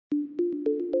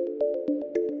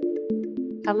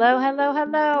Hello, hello,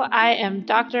 hello. I am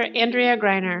Dr. Andrea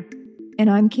Greiner. And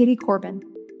I'm Katie Corbin.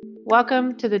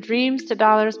 Welcome to the Dreams to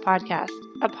Dollars podcast,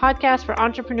 a podcast for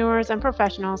entrepreneurs and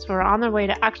professionals who are on their way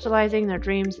to actualizing their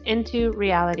dreams into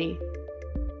reality.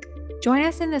 Join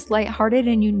us in this lighthearted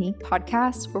and unique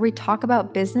podcast where we talk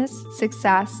about business,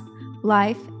 success,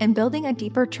 life, and building a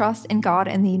deeper trust in God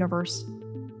and the universe.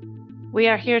 We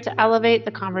are here to elevate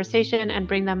the conversation and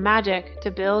bring the magic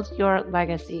to build your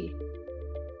legacy.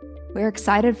 We're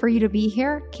excited for you to be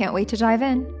here. Can't wait to dive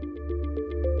in.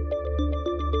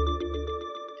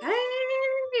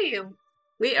 Hey,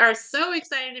 we are so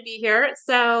excited to be here.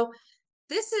 So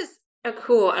this is a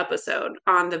cool episode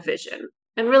on the vision.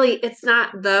 And really, it's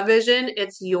not the vision,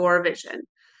 it's your vision.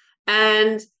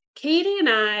 And Katie and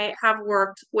I have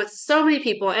worked with so many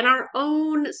people, and our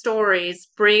own stories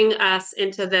bring us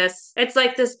into this. It's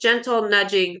like this gentle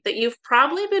nudging that you've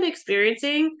probably been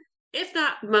experiencing, if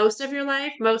not most of your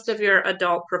life, most of your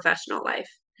adult professional life.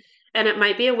 And it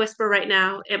might be a whisper right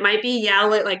now. It might be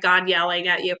yelling, like God yelling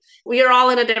at you. We are all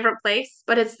in a different place,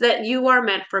 but it's that you are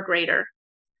meant for greater.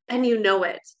 And you know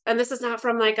it. And this is not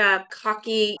from like a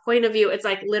cocky point of view. It's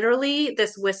like literally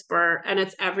this whisper, and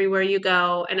it's everywhere you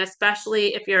go. And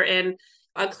especially if you're in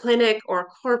a clinic or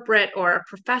corporate or a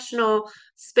professional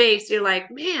space, you're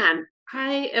like, man,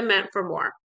 I am meant for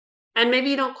more. And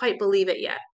maybe you don't quite believe it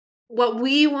yet. What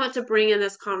we want to bring in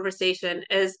this conversation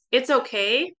is it's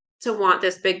okay to want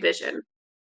this big vision.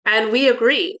 And we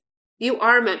agree, you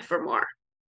are meant for more,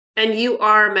 and you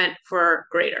are meant for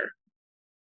greater.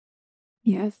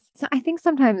 Yes. So I think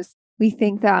sometimes we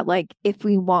think that like if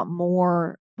we want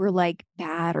more, we're like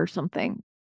bad or something.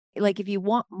 Like if you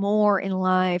want more in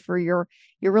life or you're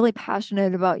really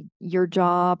passionate about your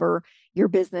job or your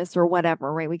business or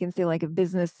whatever, right? We can say like a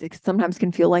business sometimes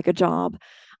can feel like a job.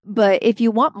 But if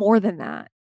you want more than that,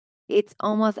 it's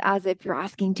almost as if you're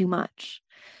asking too much.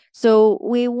 So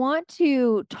we want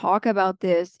to talk about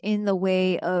this in the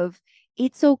way of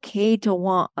it's okay to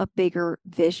want a bigger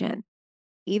vision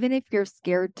even if you're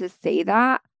scared to say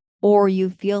that, or you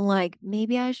feel like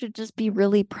maybe I should just be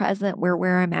really present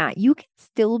where I'm at, you can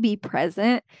still be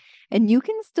present and you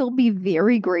can still be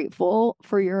very grateful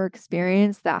for your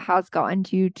experience that has gotten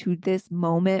you to this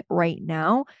moment right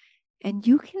now. And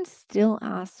you can still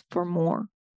ask for more.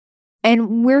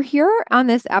 And we're here on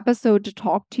this episode to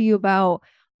talk to you about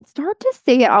start to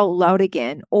say it out loud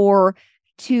again or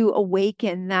to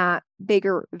awaken that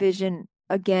bigger vision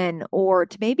again, or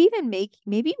to maybe even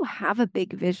maybe you have a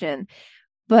big vision,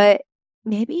 but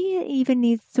maybe it even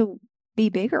needs to be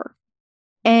bigger.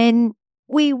 And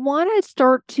we want to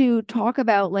start to talk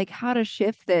about like how to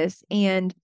shift this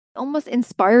and almost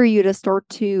inspire you to start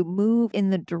to move in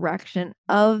the direction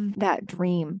of that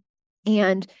dream.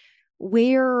 And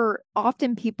where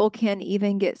often people can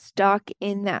even get stuck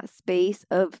in that space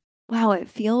of, wow, it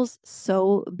feels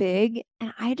so big.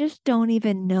 And I just don't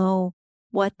even know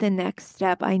what the next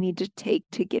step I need to take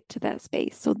to get to that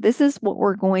space. So, this is what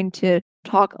we're going to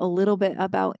talk a little bit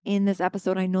about in this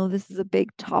episode. I know this is a big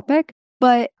topic,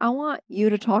 but I want you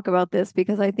to talk about this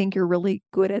because I think you're really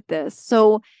good at this.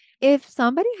 So, if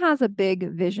somebody has a big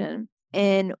vision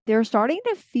and they're starting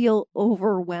to feel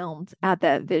overwhelmed at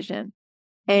that vision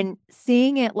and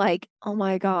seeing it like, oh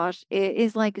my gosh, it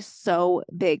is like so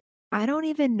big. I don't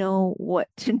even know what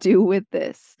to do with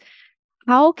this.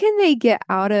 How can they get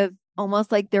out of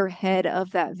almost like their head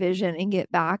of that vision and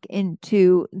get back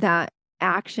into that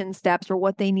action steps or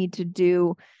what they need to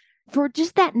do for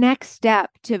just that next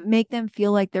step to make them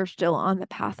feel like they're still on the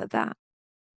path of that?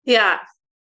 Yeah,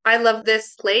 I love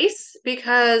this place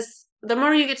because the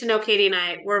more you get to know Katie and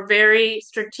I, we're very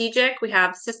strategic. We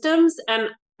have systems and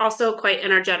also quite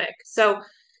energetic. So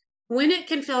when it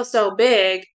can feel so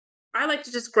big, I like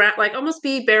to just grab, like almost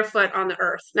be barefoot on the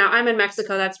earth. Now I'm in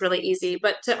Mexico, that's really easy,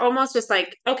 but to almost just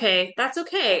like, okay, that's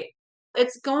okay.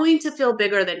 It's going to feel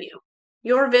bigger than you.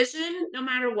 Your vision, no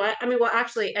matter what, I mean, well,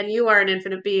 actually, and you are an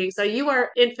infinite being, so you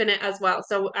are infinite as well.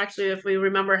 So actually, if we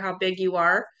remember how big you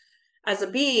are as a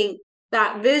being,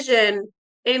 that vision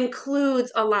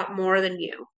includes a lot more than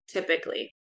you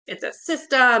typically. It's a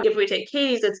system. If we take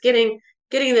Katie's, it's getting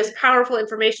this powerful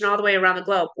information all the way around the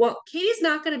globe. Well, Katie's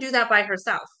not going to do that by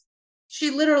herself. She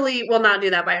literally will not do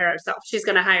that by herself. She's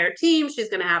going to hire a team. She's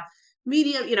going to have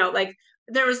media, like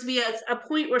there was be a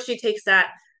point where she takes that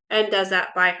and does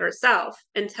that by herself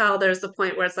until there's the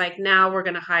point where it's like, now we're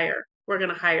going to hire. We're going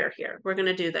to hire here. We're going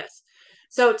to do this.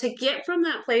 So to get from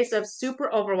that place of super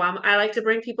overwhelm, I like to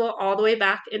bring people all the way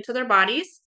back into their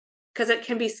bodies because it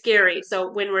can be scary.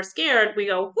 So when we're scared, we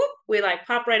go, whoop, we like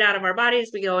pop right out of our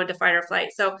bodies. We go into fight or flight.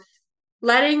 So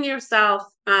letting yourself,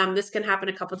 this can happen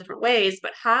a couple different ways,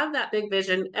 but have that big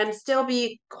vision and still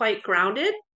be quite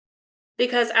grounded.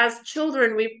 Because as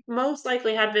children, we most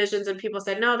likely had visions and people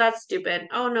said, no, that's stupid.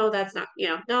 Oh, no, that's not,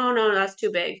 no, no, that's too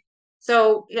big.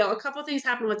 So, a couple things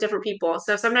happen with different people.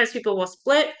 So sometimes people will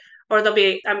split or they'll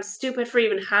be, I'm stupid for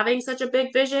even having such a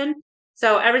big vision.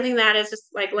 So everything that is just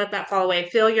like, let that fall away.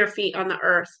 Feel your feet on the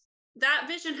earth. That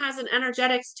vision has an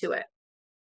energetics to it.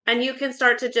 And you can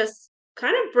start to just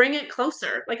kind of bring it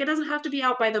closer. Like it doesn't have to be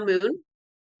out by the moon.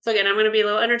 So again, I'm going to be a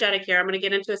little energetic here. I'm going to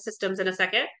get into systems in a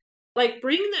second. Like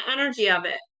bring the energy of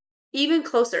it even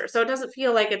closer. So it doesn't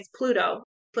feel like it's Pluto.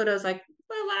 Pluto's like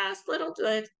the last little,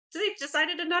 they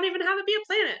decided to not even have it be a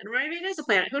planet. And maybe it is a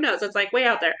planet. Who knows? It's like way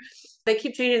out there. They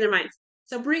keep changing their minds.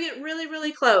 So bring it really,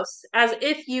 really close as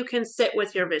if you can sit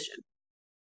with your vision.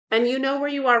 And you know where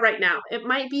you are right now. It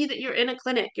might be that you're in a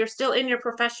clinic, you're still in your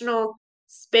professional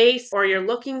space, or you're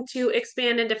looking to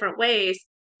expand in different ways.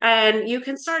 And you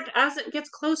can start, as it gets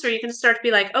closer, you can start to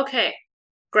be like, okay,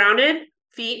 grounded,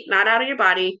 feet not out of your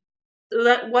body,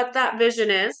 what that vision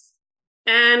is,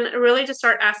 and really just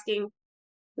start asking,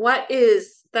 what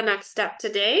is the next step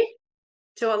today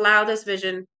to allow this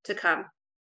vision to come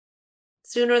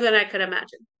sooner than I could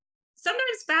imagine?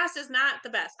 Sometimes fast is not the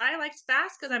best. I like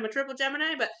fast because I'm a triple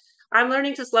Gemini, but I'm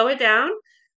learning to slow it down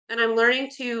and I'm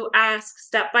learning to ask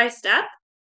step by step,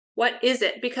 what is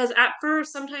it? Because at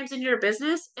first, sometimes in your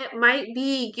business, it might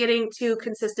be getting to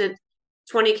consistent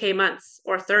 20K months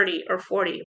or 30 or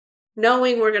 40,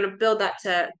 knowing we're going to build that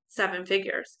to 7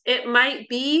 figures. It might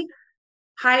be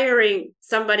hiring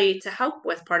somebody to help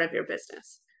with part of your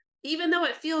business, even though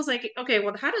it feels like, okay,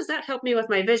 well, how does that help me with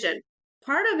my vision?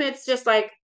 Part of it's just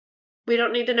like, we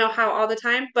don't need to know how all the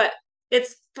time, but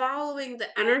it's following the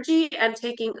energy and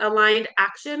taking aligned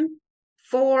action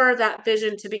for that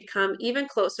vision to become even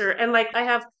closer. And like I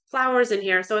have flowers in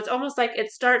here, so it's almost like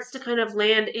it starts to kind of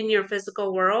land in your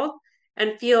physical world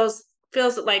and feels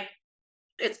like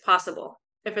it's possible.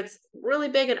 If it's really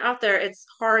big and out there, it's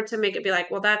hard to make it be like,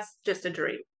 well, that's just a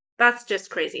dream. That's just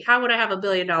crazy. How would I have $1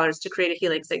 billion to create a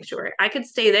healing sanctuary? I could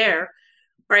stay there,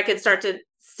 or I could start to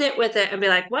sit with it and be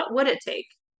like, what would it take?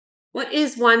 What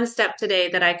is one step today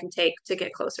that I can take to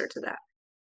get closer to that?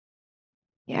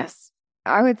 Yes.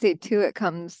 I would say too, it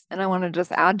comes, and I want to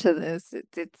just add to this,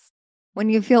 it's when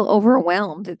you feel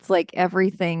overwhelmed, it's like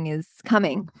everything is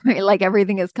coming, right? Like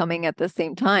everything is coming at the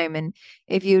same time. And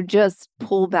if you just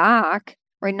pull back,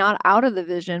 right, not out of the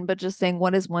vision, but just saying,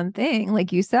 what is one thing,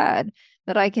 like you said,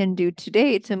 that I can do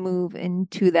today to move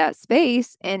into that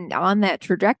space and on that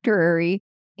trajectory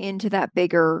into that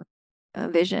bigger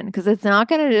vision? Because it's not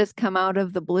going to just come out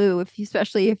of the blue,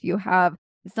 especially if you have,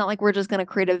 it's not like we're just going to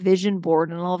create a vision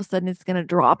board and all of a sudden it's going to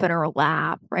drop in our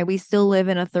lap, right? We still live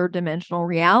in a third dimensional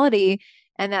reality,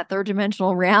 and that third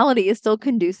dimensional reality is still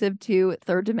conducive to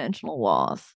third dimensional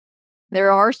laws.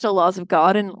 There are still laws of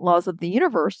God and laws of the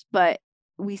universe, but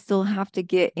we still have to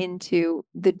get into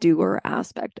the doer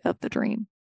aspect of the dream.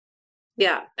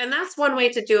 Yeah. And that's one way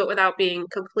to do it without being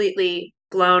completely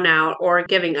blown out or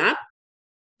giving up.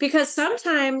 Because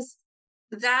sometimes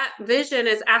that vision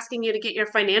is asking you to get your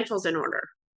financials in order.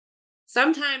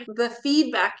 Sometimes the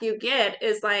feedback you get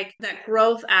is like that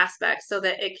growth aspect so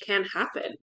that it can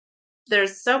happen.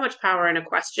 There's so much power in a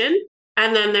question.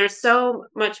 And then there's so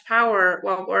much power.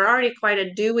 Well, we're already quite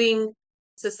a doing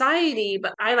society,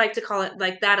 but I like to call it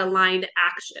like that aligned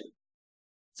action.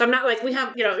 So I'm not like, we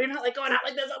have, you're not like going out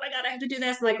like this. Oh my God, I have to do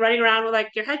this. And like running around with like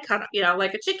your head cut,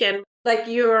 like a chicken. Like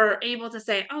you're able to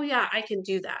say, oh yeah, I can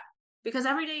do that. Because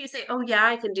every day you say, oh yeah,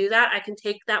 I can do that. I can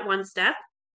take that one step.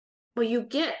 Well, you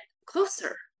get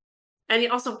closer and you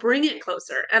also bring it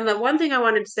closer. And the one thing I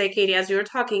wanted to say, Katie, as you were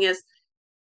talking is,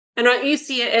 and you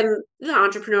see it in the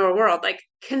entrepreneurial world, like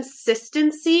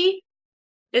consistency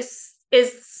is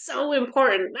so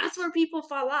important. That's where people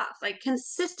fall off. Like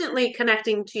consistently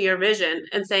connecting to your vision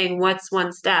and saying what's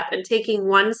one step and taking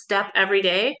one step every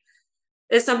day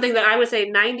is something that I would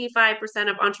say 95%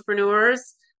 of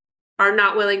entrepreneurs are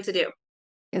not willing to do.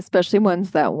 Especially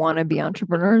ones that want to be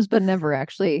entrepreneurs, but never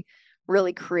actually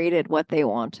really created what they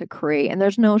want to create. And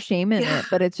there's no shame in it,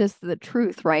 but it's just the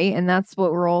truth, right? And that's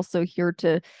what we're also here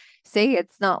to say.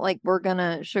 It's not like we're going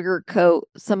to sugarcoat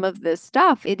some of this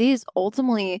stuff. It is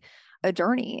ultimately a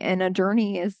journey, and a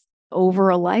journey is over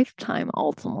a lifetime,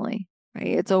 ultimately, right?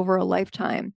 It's over a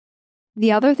lifetime.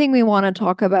 The other thing we want to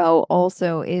talk about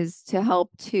also is to help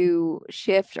to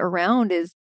shift around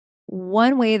is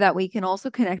one way that we can also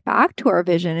connect back to our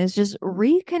vision is just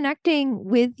reconnecting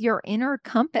with your inner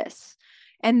compass.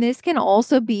 And this can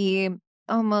also be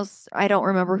almost, I don't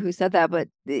remember who said that, but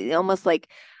almost like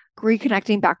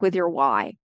reconnecting back with your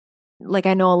why. like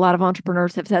I know a lot of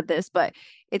entrepreneurs have said this, but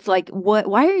it's like,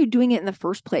 why are you doing it in the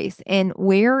first place? And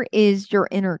where is your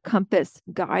inner compass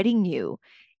guiding you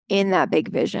in that big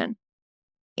vision,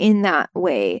 in that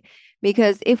way?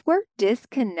 Because if we're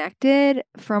disconnected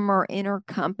from our inner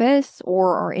compass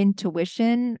or our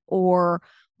intuition or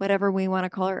whatever we want to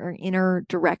call it, our inner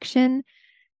direction,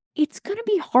 it's going to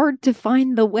be hard to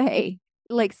find the way.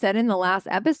 Like said in the last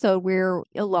episode, where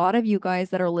a lot of you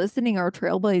guys that are listening are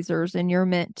trailblazers and you're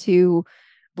meant to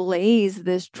blaze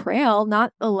this trail,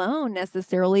 not alone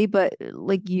necessarily, but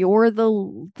like you're the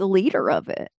leader of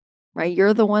it, right?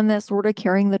 You're the one that's sort of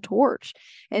carrying the torch.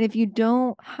 And if you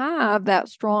don't have that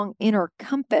strong inner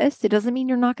compass, it doesn't mean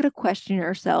you're not going to question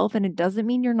yourself, and it doesn't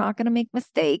mean you're not going to make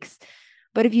mistakes.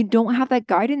 But if you don't have that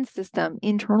guidance system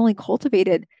internally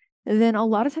cultivated, then a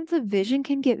lot of times the vision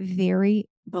can get very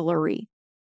blurry.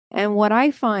 And what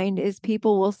I find is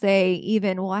people will say,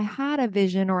 even, well, I had a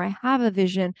vision or I have a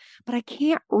vision, but I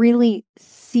can't really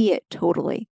see it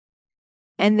totally.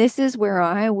 And this is where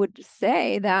I would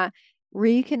say that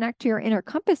reconnect to your inner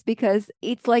compass, because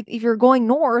it's like if you're going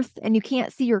north and you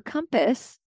can't see your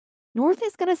compass, north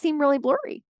is going to seem really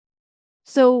blurry.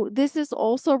 So this is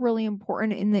also really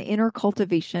important in the inner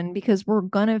cultivation, because we're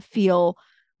going to feel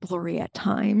blurry at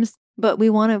times, but we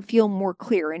want to feel more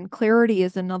clear. And clarity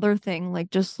is another thing,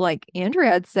 like just like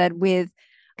Andrea had said with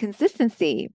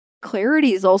consistency,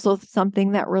 clarity is also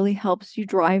something that really helps you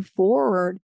drive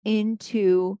forward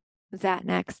into that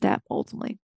next step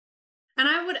ultimately. And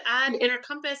I would add inner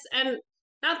compass, and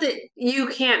not that you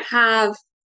can't have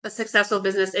a successful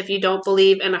business if you don't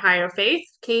believe in a higher faith.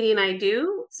 Katie and I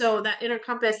do. So that inner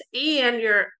compass and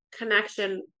your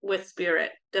connection with spirit,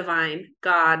 divine,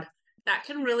 God, that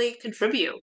can really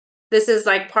contribute. This is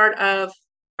like part of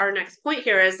our next point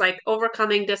here is like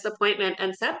overcoming disappointment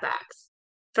and setbacks.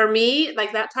 For me,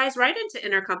 like that ties right into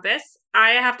inner compass.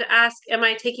 I have to ask, am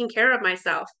I taking care of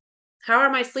myself? How are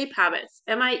my sleep habits?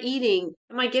 Am I eating?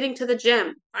 Am I getting to the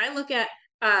gym? I look at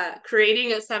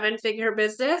creating a 7-figure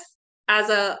business as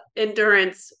a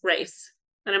endurance race.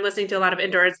 And I'm listening to a lot of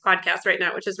endurance podcasts right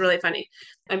now, which is really funny.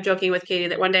 I'm joking with Katie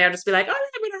that one day I'll just be like, oh,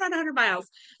 I'm going to run 100 miles.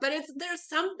 But there's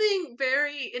something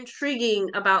very intriguing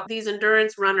about these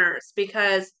endurance runners,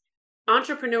 because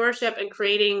entrepreneurship and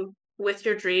creating with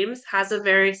your dreams has a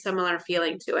very similar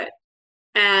feeling to it.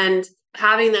 And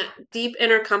having that deep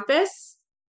inner compass,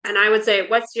 and I would say,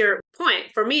 what's your point?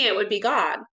 For me, it would be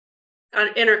God, an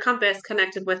inner compass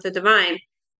connected with the divine.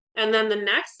 And then the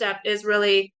next step is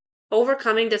really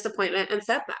overcoming disappointment and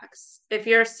setbacks. If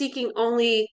you're seeking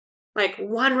only like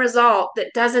one result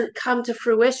that doesn't come to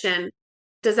fruition,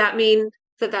 does that mean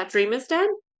that that dream is dead?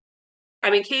 I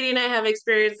mean, Katie and I have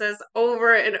experienced this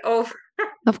over and over.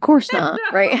 Of course not,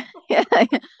 right? Yeah.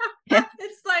 Yeah.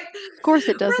 It's like, of course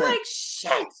it doesn't. We're like,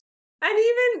 shit. And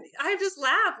even I just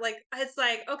laugh. Like, it's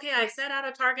like, okay, I set out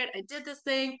a target. I did this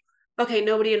thing. Okay,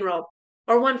 nobody enrolled.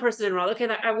 Or one person enrolled. Okay,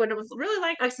 I would have really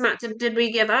liked X amount. Did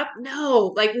we give up?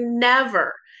 No, like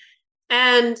never.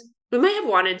 And we might have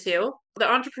wanted to.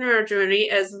 The entrepreneur journey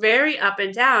is very up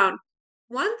and down.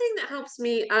 One thing that helps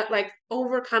me like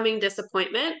overcoming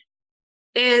disappointment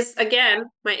is, again,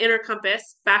 my inner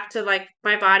compass, back to like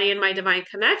my body and my divine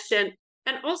connection.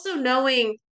 And also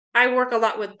knowing I work a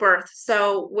lot with birth.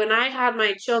 So when I had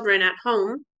my children at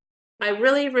home, I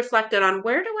really reflected on,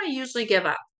 where do I usually give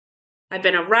up? I've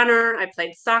been a runner. I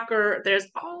played soccer. There's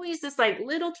always this like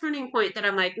little turning point that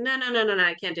I'm like, no, no, no, no, no,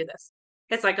 I can't do this.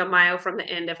 It's like a mile from the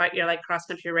end if you're like cross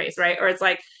country race, right? Or it's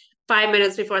like 5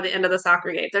 minutes before the end of the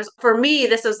soccer game. For me,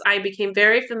 I became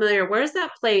very familiar. Where's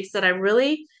that place that I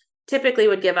really typically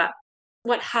would give up?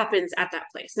 What happens at that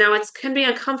place? Now, it can be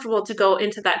uncomfortable to go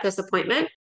into that disappointment.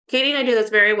 Katie and I do this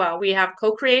very well. We have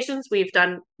co-creations. We've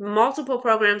done multiple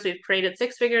programs. We've created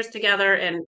 6 figures together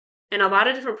in a lot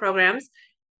of different programs.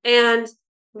 And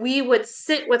we would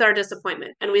sit with our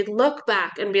disappointment and we'd look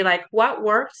back and be like, what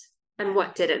worked and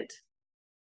what didn't?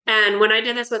 And when I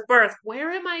did this with birth,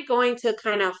 where am I going to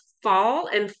kind of fall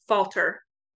and falter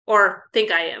or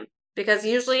think I am? Because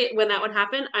usually when that would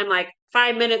happen, I'm like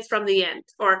 5 minutes from the end,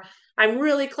 or I'm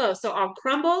really close. So I'll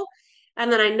crumble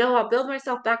and then I know I'll build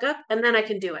myself back up and then I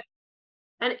can do it.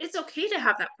 And it's okay to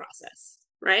have that process,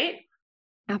 right?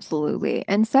 Absolutely.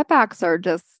 And setbacks are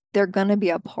just, they're going to be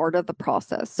a part of the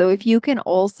process. So if you can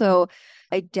also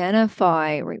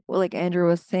identify, right, like Andrew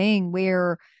was saying,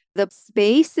 where the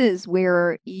spaces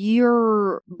where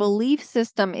your belief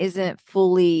system isn't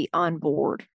fully on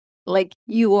board, like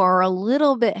you are a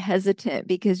little bit hesitant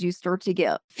because you start to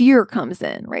get fear comes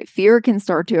in, right? Fear can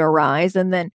start to arise.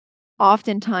 And then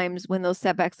oftentimes when those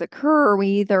setbacks occur, we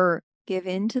either give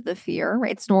in to the fear,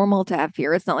 right? It's normal to have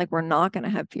fear. It's not like we're not going to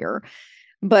have fear.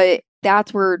 But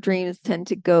that's where dreams tend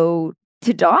to go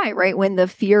to die, right? When the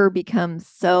fear becomes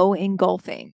so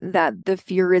engulfing that the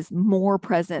fear is more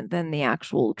present than the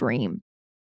actual dream.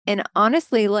 And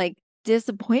honestly, like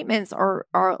disappointments are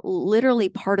literally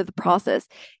part of the process.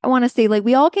 I want to say like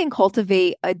we all can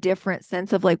cultivate a different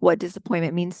sense of like what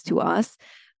disappointment means to us.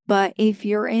 But if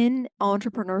you're in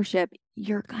entrepreneurship,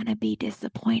 you're going to be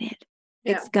disappointed.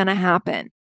 Yeah. It's going to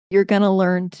happen. You're going to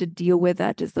learn to deal with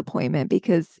that disappointment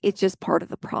because it's just part of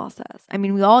the process. I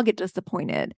mean, we all get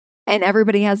disappointed and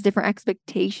everybody has different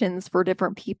expectations for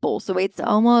different people. So it's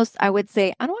almost, I would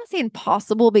say, I don't want to say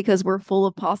impossible because we're full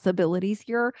of possibilities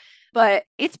here, but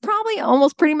it's probably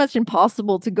almost pretty much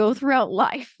impossible to go throughout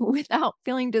life without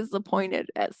feeling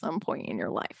disappointed at some point in your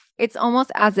life. It's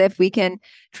almost as if we can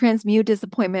transmute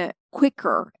disappointment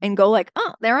quicker and go like,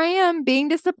 oh, there I am being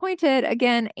disappointed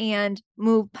again, and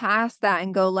move past that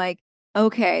and go like,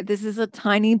 okay, this is a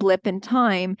tiny blip in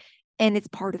time and it's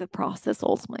part of the process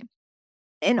ultimately.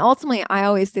 And ultimately, I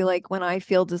always say like when I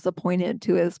feel disappointed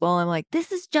too as well, I'm like,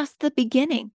 this is just the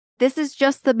beginning. This is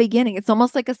just the beginning. It's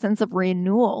almost like a sense of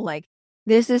renewal. Like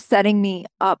this is setting me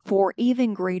up for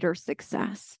even greater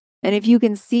success. And if you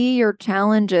can see your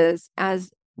challenges as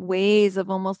ways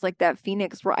of almost like that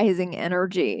phoenix rising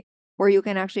energy where you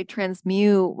can actually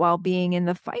transmute while being in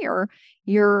the fire,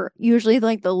 you're usually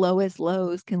like the lowest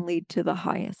lows can lead to the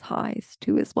highest highs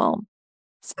too as well.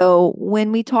 So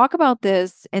when we talk about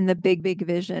this and the big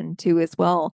vision too as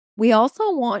well, we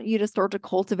also want you to start to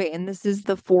cultivate, and this is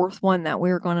the fourth one that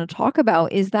we're going to talk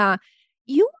about, is that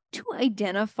you want to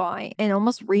identify and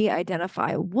almost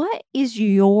re-identify what is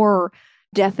your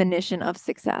definition of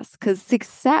success, because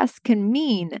success can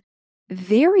mean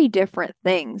very different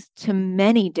things to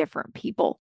many different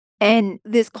people. And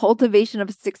this cultivation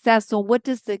of success. So, what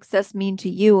does success mean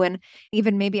to you? And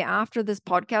even maybe after this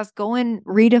podcast, go and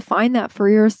redefine that for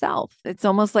yourself. It's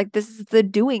almost like this is the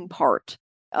doing part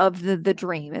of the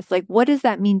dream. It's like, what does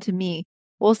that mean to me?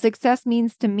 Well, success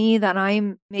means to me that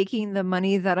I'm making the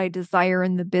money that I desire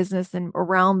in the business and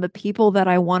around the people that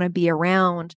I want to be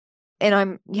around. And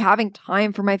I'm having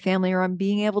time for my family, or I'm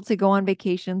being able to go on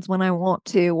vacations when I want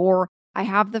to, or I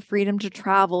have the freedom to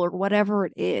travel, or whatever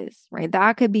it is, right?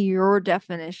 That could be your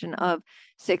definition of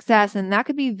success. And that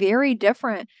could be very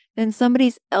different than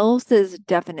somebody else's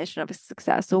definition of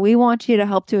success. So we want you to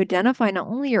help to identify not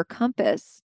only your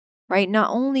compass, right?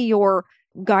 Not only your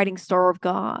guiding star of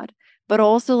God, but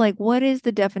also like what is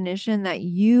the definition that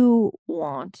you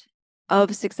want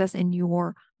of success in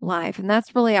your life? And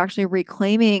that's really actually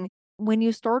reclaiming when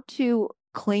you start to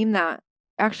claim that,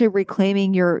 actually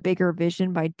reclaiming your bigger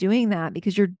vision by doing that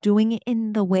because you're doing it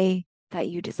in the way that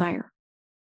you desire.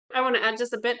 I want to add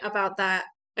just a bit about that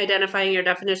identifying your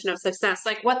definition of success.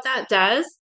 Like what that does,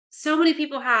 so many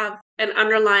people have an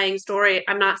underlying story.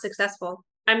 I'm not successful.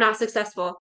 I'm not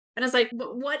successful. And it's like,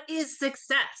 but what is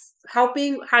success?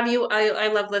 Helping, have you, I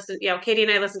love listening, Katie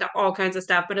and I listen to all kinds of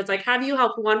stuff, but it's like, have you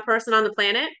helped one person on the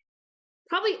planet?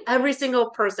 Probably every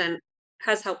single person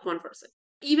has helped one person.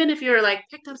 Even if you're like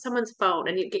picked up someone's phone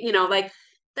and like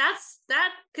that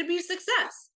could be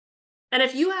success. And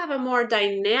if you have a more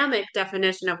dynamic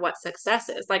definition of what success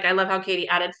is, like I love how Katie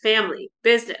added family,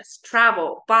 business,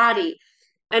 travel, body,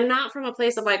 and not from a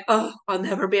place of like, oh, I'll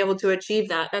never be able to achieve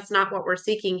that. That's not what we're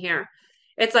seeking here.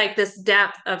 It's like this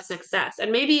depth of success.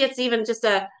 And maybe it's even just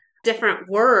a different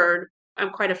word. I'm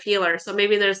quite a feeler. So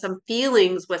maybe there's some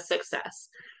feelings with success.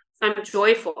 I'm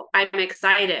joyful. I'm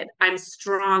excited. I'm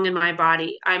strong in my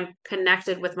body. I'm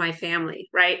connected with my family,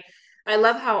 right? I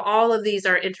love how all of these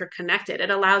are interconnected. It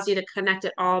allows you to connect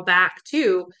it all back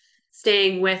to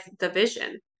staying with the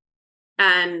vision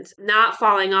and not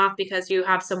falling off because you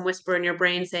have some whisper in your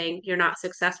brain saying you're not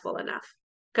successful enough.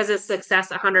 Because is success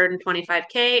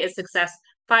 125K? Is success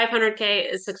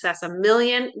 500K? Is success a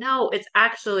million? No, it's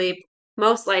actually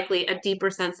most likely a deeper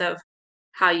sense of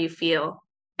how you feel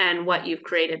and what you've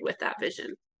created with that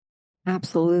vision.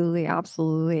 Absolutely.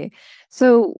 Absolutely.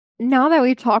 So now that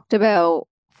we've talked about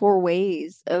four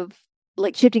ways of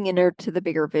like shifting into the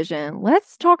bigger vision,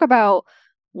 let's talk about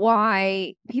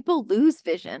why people lose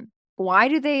vision. Why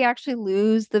do they actually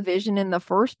lose the vision in the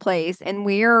first place? And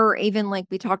where even like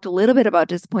we talked a little bit about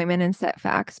disappointment and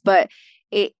setbacks, but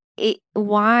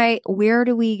where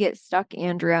do we get stuck,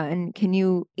 Andrea? And can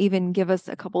you even give us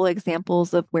a couple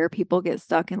examples of where people get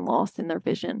stuck and lost in their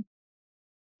vision?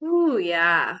 Ooh,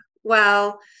 yeah.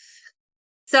 Well,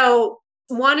 so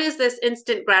one is this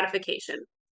instant gratification.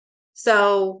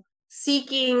 So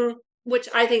seeking, which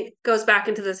I think goes back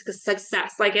into this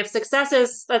success. Like if success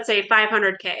is, let's say,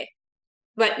 500K,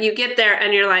 but you get there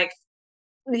and you're like,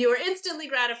 you were instantly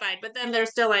gratified, but then they're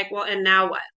still like, well, and now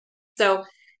what? So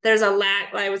there's a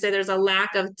lack, I would say there's a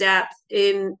lack of depth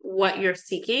in what you're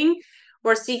seeking.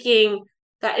 We're seeking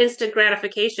that instant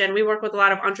gratification. We work with a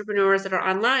lot of entrepreneurs that are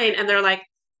online and they're like,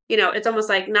 it's almost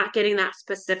like not getting that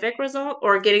specific result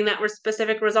or getting that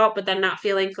specific result, but then not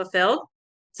feeling fulfilled.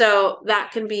 So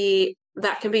that can be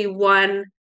one,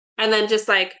 and then just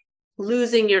like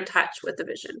losing your touch with the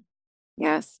vision.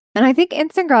 Yes. And I think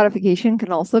instant gratification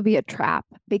can also be a trap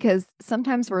because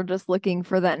sometimes we're just looking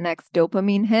for that next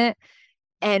dopamine hit.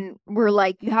 And we're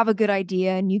like, you have a good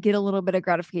idea and you get a little bit of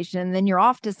gratification, and then you're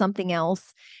off to something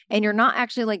else. And you're not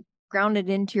actually like grounded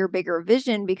into your bigger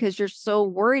vision because you're so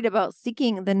worried about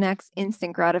seeking the next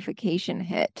instant gratification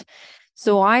hit.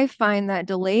 So I find that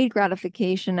delayed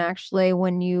gratification actually,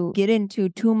 when you get into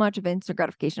too much of instant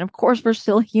gratification, of course, we're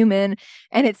still human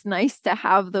and it's nice to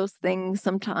have those things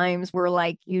sometimes where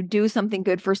like you do something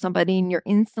good for somebody and you're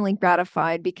instantly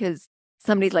gratified because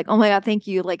somebody's like, oh my God, thank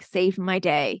you, like saved my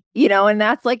day, and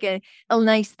that's like a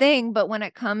nice thing. But when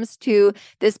it comes to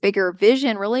this bigger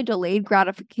vision, really delayed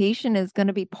gratification is going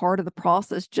to be part of the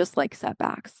process, just like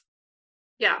setbacks.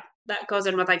 Yeah, that goes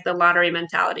in with like the lottery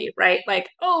mentality, right? Like,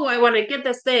 oh, I want to get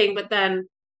this thing, but then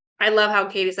I love how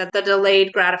Katie said the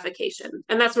delayed gratification.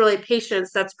 And that's really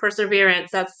patience, that's perseverance,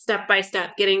 that's step by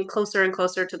step, getting closer and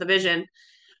closer to the vision.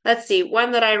 Let's see,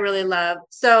 one that I really love.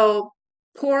 So,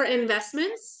 poor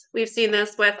investments. We've seen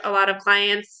this with a lot of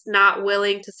clients not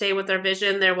willing to stay with their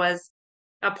vision. There was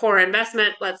a poor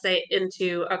investment, let's say,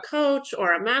 into a coach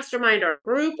or a mastermind or a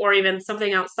group or even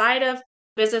something outside of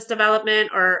business development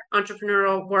or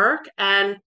entrepreneurial work.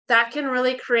 And that can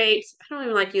really create, I don't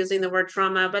even like using the word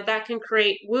trauma, but that can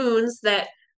create wounds that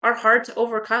are hard to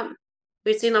overcome.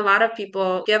 We've seen a lot of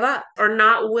people give up or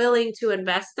not willing to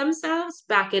invest themselves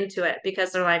back into it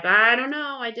because they're like, I don't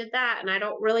know, I did that. And I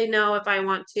don't really know if I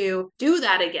want to do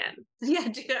that again. Yeah,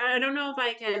 I don't know if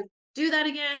I can do that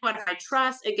again. What if I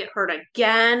trust and get hurt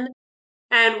again?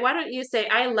 And why don't you say,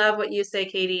 I love what you say,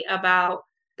 Katie, about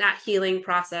that healing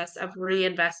process of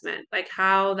reinvestment, like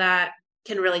how that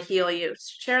can really heal you.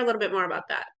 Share a little bit more about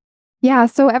that. Yeah,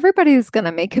 so everybody's going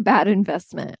to make a bad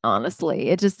investment, honestly.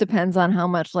 It just depends on how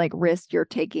much like risk you're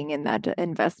taking in that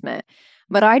investment.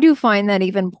 But I do find that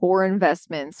even poor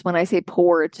investments, when I say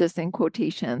poor, it's just in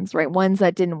quotations, right? Ones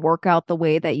that didn't work out the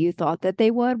way that you thought that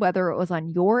they would, whether it was on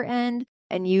your end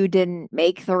and you didn't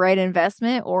make the right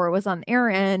investment, or it was on their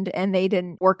end and they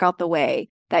didn't work out the way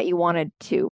that you wanted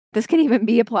to. This can even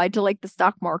be applied to like the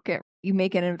stock market. You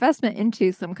make an investment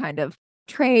into some kind of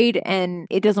trade and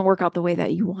it doesn't work out the way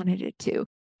that you wanted it to.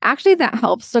 Actually, that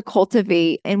helps to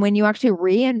cultivate. And when you actually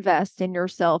reinvest in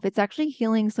yourself, it's actually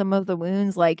healing some of the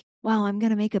wounds like, wow, I'm going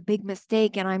to make a big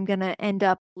mistake and I'm going to end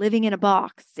up living in a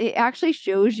box. It actually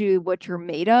shows you what you're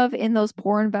made of in those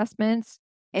poor investments.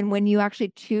 And when you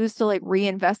actually choose to like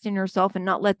reinvest in yourself and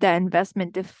not let that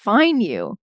investment define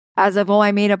you as of, oh,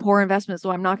 I made a poor investment, so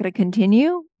I'm not going to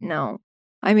continue. No,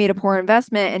 I made a poor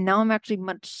investment and now I'm actually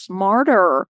much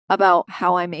smarter about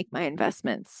how I make my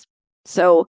investments.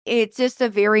 So it's just a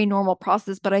very normal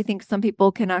process. But I think some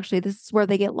people can actually, this is where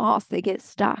they get lost, they get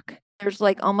stuck. There's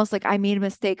like almost like, I made a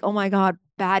mistake. Oh my God,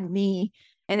 bad me.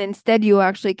 And instead, you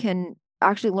actually can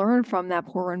actually learn from that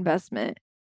poor investment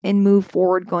and move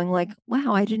forward, going like,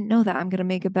 wow, I didn't know that. I'm going to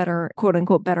make a better, quote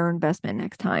unquote, better investment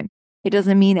next time. It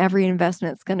doesn't mean every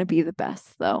investment is going to be the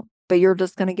best, though, but you're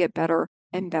just going to get better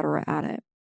and better at it.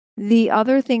 The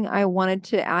other thing I wanted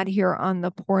to add here on the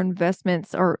poor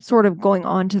investments, or sort of going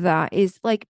on to that, is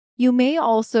like you may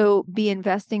also be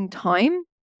investing time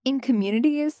in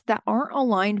communities that aren't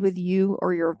aligned with you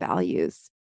or your values.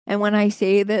 And when I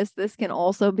say this, this can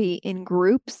also be in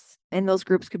groups, and those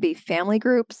groups could be family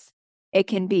groups. It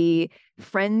can be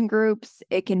friend groups.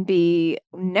 It can be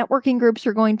networking groups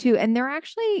you're going to, and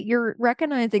you're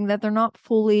recognizing that they're not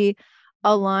fully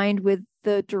aligned with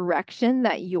the direction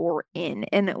that you're in.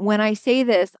 And when I say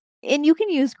this, and you can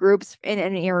use groups in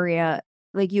an area,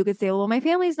 like you could say, well, my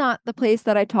family's not the place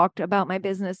that I talked about my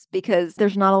business because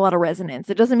there's not a lot of resonance.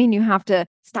 It doesn't mean you have to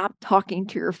stop talking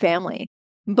to your family,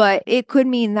 but it could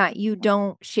mean that you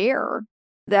don't share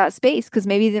that space because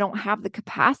maybe they don't have the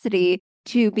capacity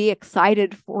to be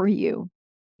excited for you,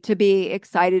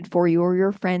 or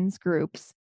your friends'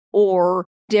 groups, or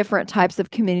different types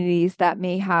of communities that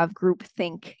may have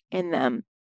groupthink in them.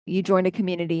 You join a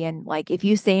community and like if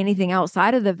you say anything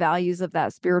outside of the values of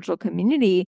that spiritual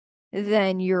community,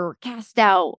 then you're cast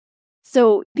out.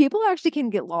 So people actually can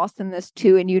get lost in this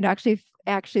too. And you'd actually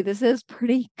this is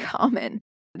pretty common.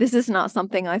 This is not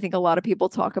something I think a lot of people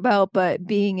talk about, but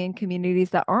being in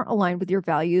communities that aren't aligned with your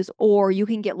values, or you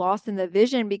can get lost in the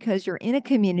vision because you're in a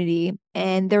community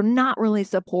and they're not really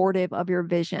supportive of your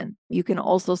vision. You can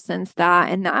also sense that.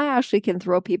 And that actually can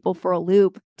throw people for a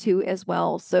loop too, as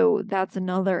well. So that's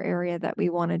another area that we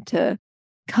wanted to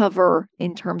cover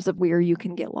in terms of where you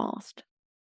can get lost.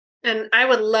 And I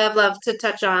would love to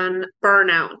touch on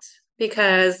burnout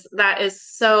because that is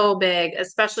so big,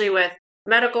 especially with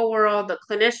medical world, the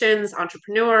clinicians,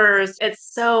 entrepreneurs.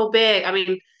 It's so big. I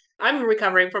mean, I'm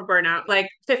recovering from burnout, like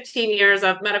 15 years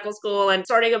of medical school and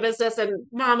starting a business and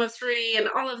mom of three and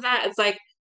all of that. It's like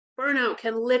burnout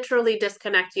can literally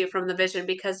disconnect you from the vision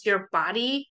because your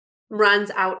body runs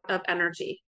out of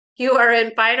energy. You are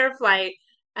in fight or flight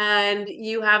and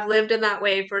you have lived in that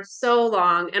way for so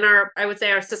long. And I would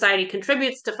say our society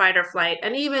contributes to fight or flight.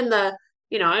 And even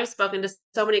I've spoken to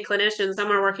so many clinicians,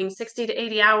 some are working 60 to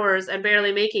 80 hours and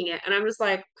barely making it. And I'm just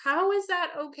like, how is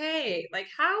that okay? Like,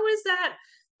 how is that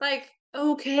like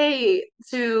okay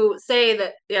to say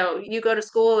that, you go to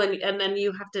school and then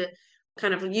you have to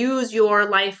kind of use your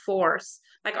life force.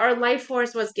 Like our life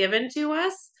force was given to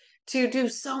us to do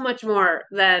so much more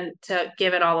than to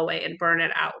give it all away and burn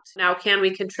it out. Now, can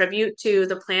we contribute to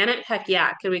the planet? Heck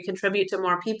yeah. Can we contribute to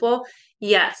more people?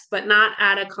 Yes, but not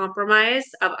at a compromise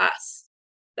of us.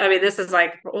 I mean, this is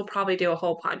like, we'll probably do a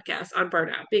whole podcast on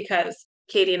burnout because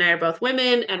Katie and I are both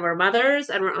women and we're mothers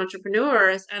and we're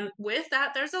entrepreneurs. And with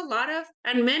that,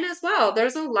 and men as well,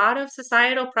 there's a lot of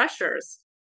societal pressures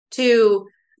to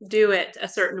do it a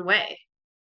certain way.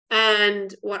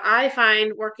 And what I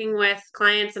find working with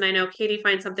clients, and I know Katie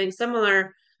finds something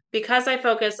similar, because I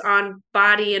focus on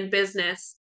body and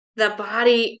business, the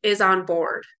body is on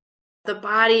board. The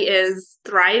body is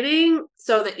thriving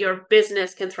so that your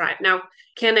business can thrive. Now,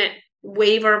 can it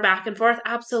waver back and forth?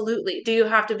 Absolutely. Do you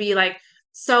have to be like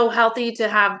so healthy to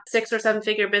have 6 or 7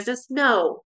 figure business?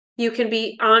 No. You can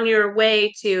be on your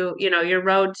way to, your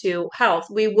road to health.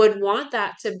 We would want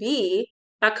that to be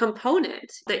a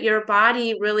component that your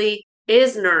body really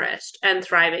is nourished and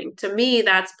thriving. To me,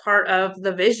 that's part of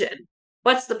the vision.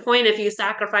 What's the point if you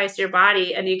sacrifice your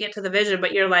body and you get to the vision,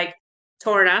 but you're like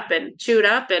torn up and chewed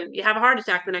up and you have a heart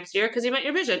attack the next year because you met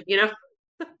your vision?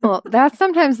 Well, that's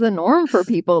sometimes the norm for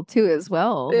people too, as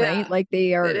well, right? Yeah, Like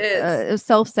they it are is.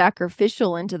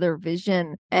 self-sacrificial into their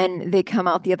vision and they come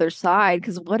out the other side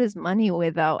because what is money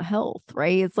without health,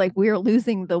 right? It's like we're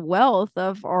losing the wealth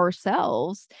of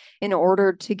ourselves in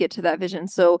order to get to that vision.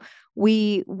 So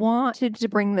we wanted to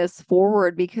bring this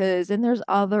forward and there's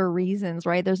other reasons,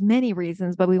 right? There's many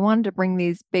reasons, but we wanted to bring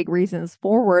these big reasons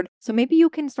forward. So maybe you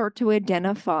can start to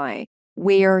identify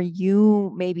where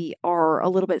you maybe are a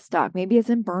little bit stuck. Maybe it's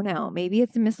in burnout. Maybe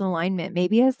it's in misalignment.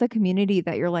 Maybe it's the community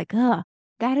that you're like,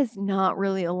 that is not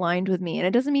really aligned with me. And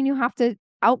it doesn't mean you have to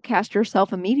outcast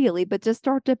yourself immediately, but just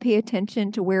start to pay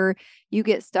attention to where you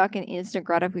get stuck in instant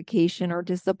gratification or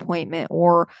disappointment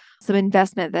or some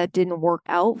investment that didn't work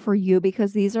out for you,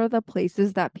 because these are the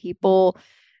places that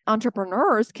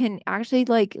entrepreneurs can actually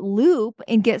like loop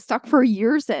and get stuck for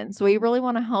years in. So we really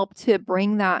want to help to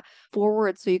bring that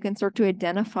forward so you can start to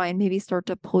identify and maybe start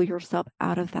to pull yourself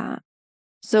out of that.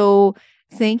 So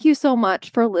thank you so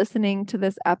much for listening to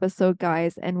this episode,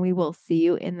 guys, and we will see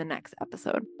you in the next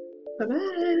episode.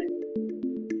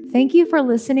 Bye-bye. Thank you for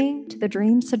listening to the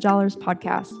Dreams to Dollars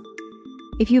podcast.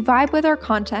 If you vibe with our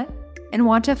content and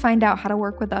want to find out how to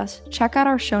work with us, check out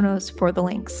our show notes for the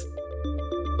links.